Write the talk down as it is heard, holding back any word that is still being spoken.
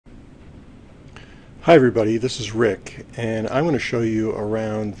Hi everybody, this is Rick, and I'm going to show you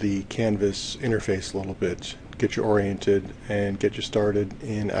around the Canvas interface a little bit, get you oriented and get you started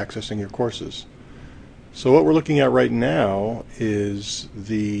in accessing your courses. So what we're looking at right now is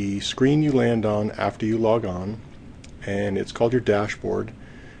the screen you land on after you log on, and it's called your dashboard,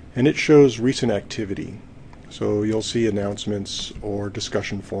 and it shows recent activity. So you'll see announcements or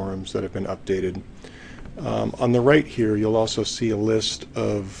discussion forums that have been updated. On the right here, you'll also see a list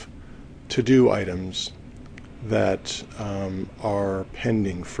of to-do items that are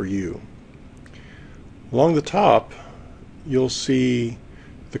pending for you. Along the top, you'll see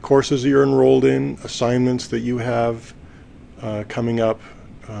the courses that you're enrolled in, assignments that you have coming up.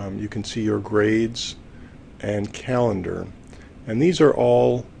 You can see your grades and calendar. And these are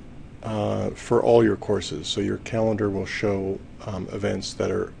all for all your courses. So your calendar will show events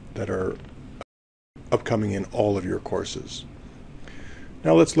that are upcoming in all of your courses.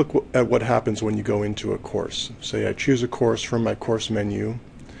 Now let's look at what happens when you go into a course. Say I choose a course from my course menu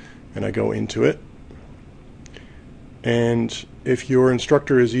and I go into it. And if your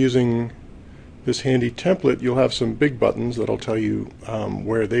instructor is using this handy template, you'll have some big buttons that'll tell you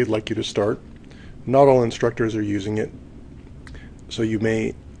where they'd like you to start. Not all instructors are using it, so you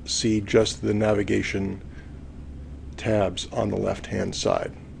may see just the navigation tabs on the left-hand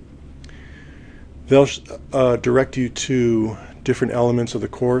side. They'll direct you to different elements of the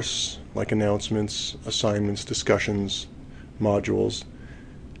course, like announcements, assignments, discussions, modules,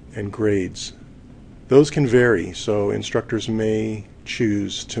 and grades. Those can vary, so instructors may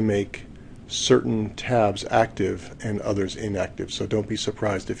choose to make certain tabs active and others inactive, so don't be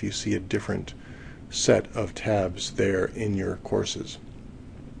surprised if you see a different set of tabs there in your courses.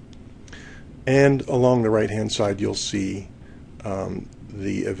 And along the right-hand side, you'll see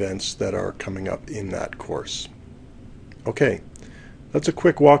the events that are coming up in that course. Okay, that's a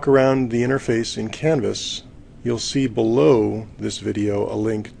quick walk around the interface in Canvas. You'll see below this video a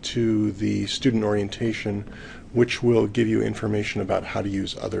link to the student orientation, which will give you information about how to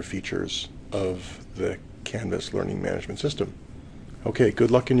use other features of the Canvas learning management system. Okay, good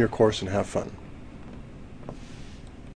luck in your course and have fun.